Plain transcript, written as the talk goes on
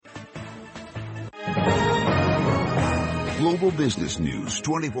Global business news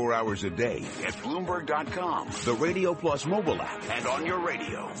 24 hours a day at Bloomberg.com, the Radio Plus mobile app, and on your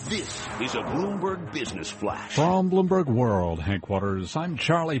radio. This is a Bloomberg Business Flash. From Bloomberg World headquarters, I'm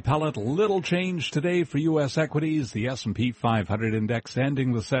Charlie Pellet. Little change today for U.S. equities. The S&P 500 index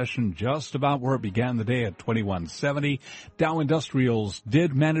ending the session just about where it began the day at 2170. Dow Industrials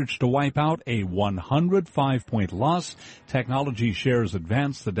did manage to wipe out a 105-point loss. Technology shares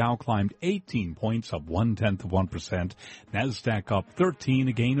advanced. The Dow climbed 18 points, up 0.1%. NASDAQ up 13,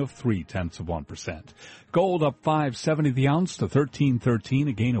 a gain of 0.3%. Gold up $5.70 the ounce to $13.13,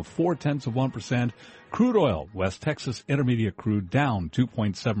 a gain of 0.4%. Crude oil, West Texas Intermediate crude down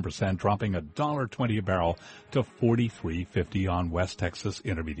 2.7%, dropping $1.20 a barrel to $43.50 on West Texas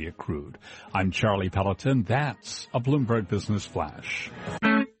Intermediate crude. I'm Charlie Pelleton. That's a Bloomberg Business Flash.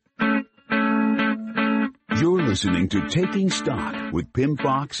 You're listening to Taking Stock with Pim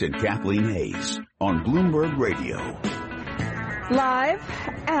Fox and Kathleen Hayes on Bloomberg Radio. Live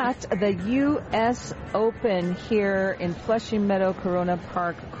at the U.S. Open here in Flushing Meadow, Corona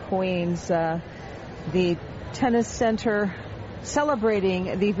Park, Queens, the tennis center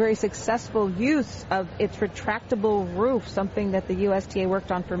celebrating the very successful use of its retractable roof, something that the USTA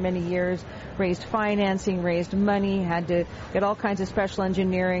worked on for many years, raised financing, raised money, had to get all kinds of special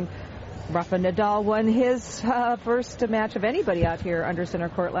engineering. Rafa Nadal won his first match of anybody out here under center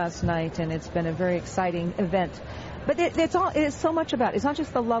court last night, and it's been a very exciting event. But it's so much about, it's not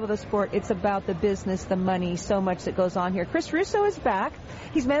just the love of the sport, it's about the business, the money, so much that goes on here. Chris Russo is back.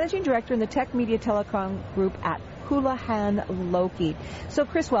 He's managing director in the tech media telecom group at Houlihan Lokey. So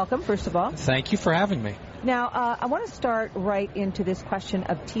Chris, welcome, first of all. Thank you for having me. Now, I want to start right into this question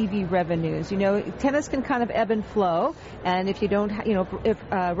of TV revenues. You know, tennis can kind of ebb and flow, and if you don't, if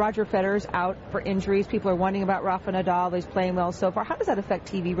Roger Federer's out for injuries, people are wondering about Rafa Nadal. He's playing well so far. How does that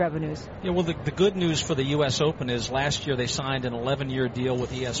affect TV revenues? Yeah, well, the good news for the U.S. Open is last year they signed an 11-year deal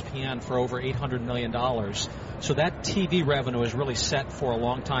with ESPN for over $800 million. So that TV revenue is really set for a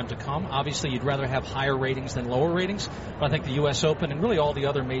long time to come. Obviously, you'd rather have higher ratings than lower ratings, but I think the U.S. Open and really all the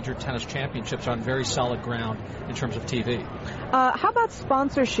other major tennis championships are on very solid ground in terms of TV. How about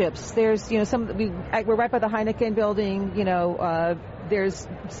sponsorships? There's, we're right by the Heineken building. There's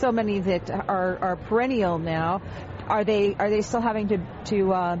so many that are perennial now. Are they still having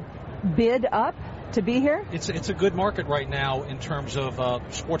to bid up to be here? It's a good market right now in terms of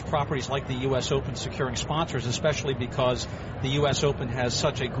sports properties like the U.S. Open securing sponsors, especially because the U.S. Open has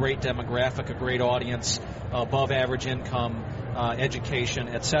such a great demographic, a great audience, above average income, education,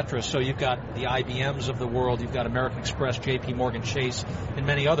 etc. So you've got the IBMs of the world, you've got American Express, JP Morgan Chase, and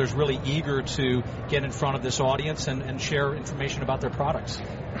many others really eager to get in front of this audience and share information about their products.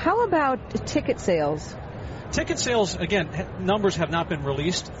 How about ticket sales? Ticket sales, again, numbers have not been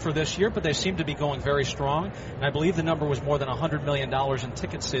released for this year, but they seem to be going very strong. And I believe the number was more than $100 million in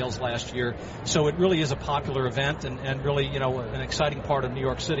ticket sales last year. So it really is a popular event and really, an exciting part of New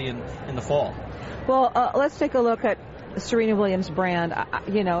York City in the fall. Well, let's take a look at Serena Williams' brand.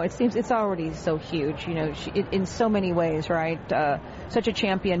 It seems it's already so huge, in so many ways, right? Such a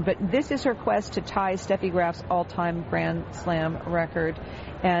champion. But this is her quest to tie Steffi Graf's all-time Grand Slam record.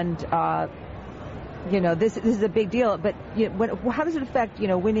 And this is a big deal, but how does it affect,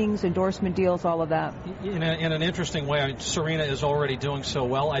 winnings, endorsement deals, all of that? In an interesting way, Serena is already doing so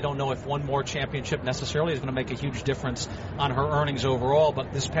well. I don't know if one more championship necessarily is going to make a huge difference on her earnings overall,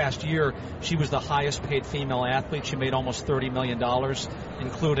 but this past year, she was the highest paid female athlete. She made almost $30 million,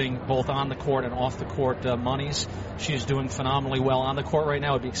 including both on the court and off the court monies. She's doing phenomenally well on the court right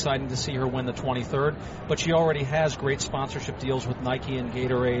now. It'd be exciting to see her win the 23rd, but she already has great sponsorship deals with Nike and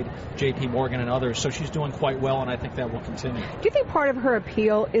Gatorade, JP Morgan and others. So she's doing quite well, and I think that will continue. Do you think part of her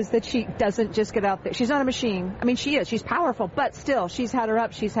appeal is that she doesn't just get out there? She's not a machine. I mean, she is. She's powerful, but still, she's had her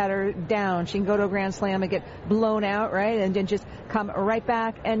up, she's had her down. She can go to a Grand Slam and get blown out, right, and then just come right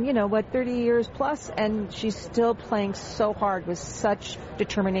back. And 30 years plus, and she's still playing so hard with such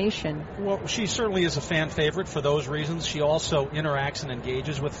determination. Well, she certainly is a fan favorite for those reasons. She also interacts and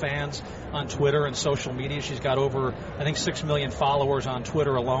engages with fans on Twitter and social media. She's got over, I think, 6 million followers on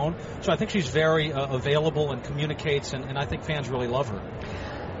Twitter alone. So I think she's very available and communicates, and I think fans really love her.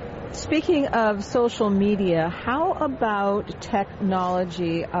 Speaking of social media, how about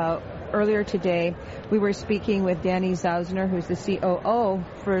technology? Earlier today, we were speaking with Danny Zausner, who's the COO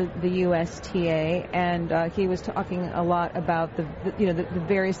for the USTA, and he was talking a lot about the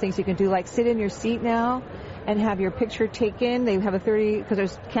various things you can do, like sit in your seat now and have your picture taken. They have because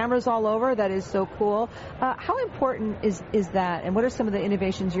there's cameras all over. That is so cool. How important is that, and what are some of the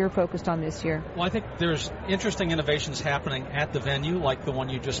innovations you're focused on this year? Well, I think there's interesting innovations happening at the venue, like the one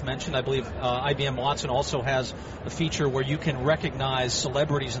you just mentioned. I believe IBM Watson also has a feature where you can recognize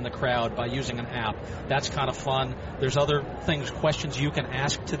celebrities in the crowd by using an app. That's kind of fun. There's other questions you can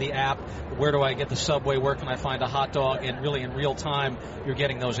ask to the app. Where do I get the subway? Where can I find a hot dog? And really in real time, you're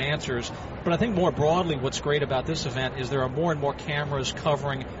getting those answers. But I think more broadly, what's great about this event is there are more and more cameras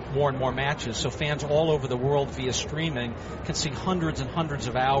covering more and more matches. So fans all over the world via streaming can see hundreds and hundreds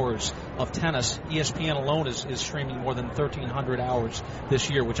of hours of tennis. ESPN alone is streaming more than 1,300 hours this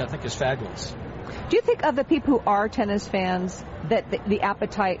year, which I think is fabulous. Do you think of the people who are tennis fans that the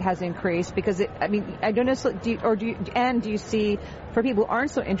appetite has increased? Because I don't necessarily. Do you see, for people who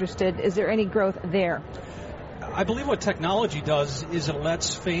aren't so interested, is there any growth there? I believe what technology does is it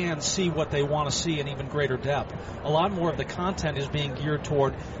lets fans see what they want to see in even greater depth. A lot more of the content is being geared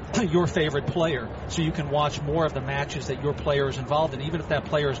toward your favorite player, so you can watch more of the matches that your player is involved in, even if that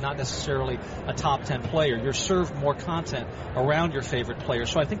player is not necessarily a top 10 player. You're served more content around your favorite player.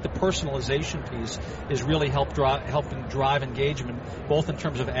 So I think the personalization piece is really helping drive engagement, both in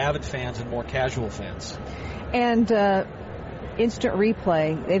terms of avid fans and more casual fans. And instant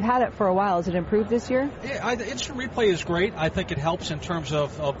replay, they've had it for a while. Has it improved this year? Yeah, instant replay is great. I think it helps in terms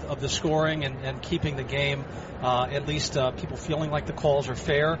of the scoring and keeping the game, at least people feeling like the calls are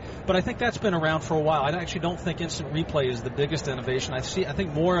fair. But I think that's been around for a while. I actually don't think instant replay is the biggest innovation. I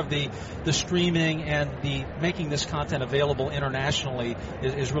think more of the streaming and the making this content available internationally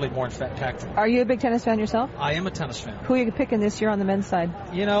is really more impactful. Are you a big tennis fan yourself? I am a tennis fan. Who are you picking this year on the men's side?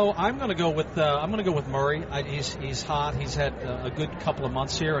 I'm going to go with Murray. He's hot. He's had a good couple of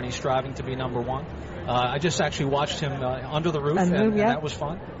months here, and he's striving to be number one. I just actually watched him under the roof, and that was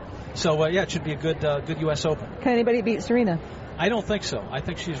fun. So, it should be a good U.S. Open. Can anybody beat Serena? I don't think so. I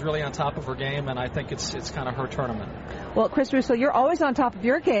think she's really on top of her game, and I think it's kind of her tournament. Well, Chris Russo, you're always on top of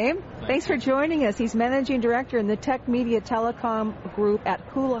your game. Thanks for joining us. He's managing director in the Tech Media Telecom Group at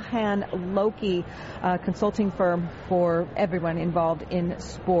Houlihan Lokey, consulting firm for everyone involved in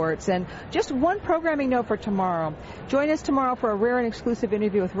sports. And just one programming note for tomorrow. Join us tomorrow for a rare and exclusive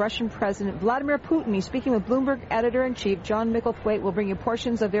interview with Russian President Vladimir Putin. He's speaking with Bloomberg editor-in-chief John Micklethwaite. We'll bring you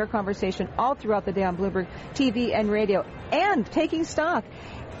portions of their conversation all throughout the day on Bloomberg TV and radio. And taking stock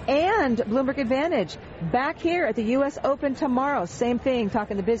and Bloomberg Advantage back here at the U.S. Open tomorrow. Same thing,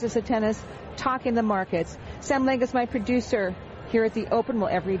 talking the business of tennis, talking the markets. Sam Langus, my producer here at the Open, well,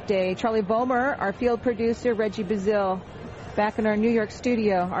 every day. Charlie Vollmer, our field producer. Reggie Bazil, back in our New York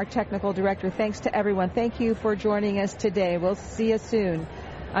studio, our technical director. Thanks to everyone. Thank you for joining us today. We'll see you soon.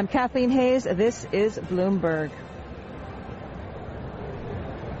 I'm Kathleen Hayes. This is Bloomberg.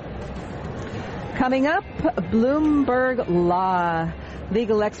 Coming up, Bloomberg Law.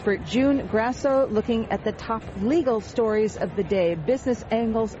 Legal expert June Grasso looking at the top legal stories of the day, business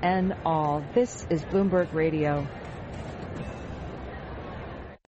angles and all. This is Bloomberg Radio.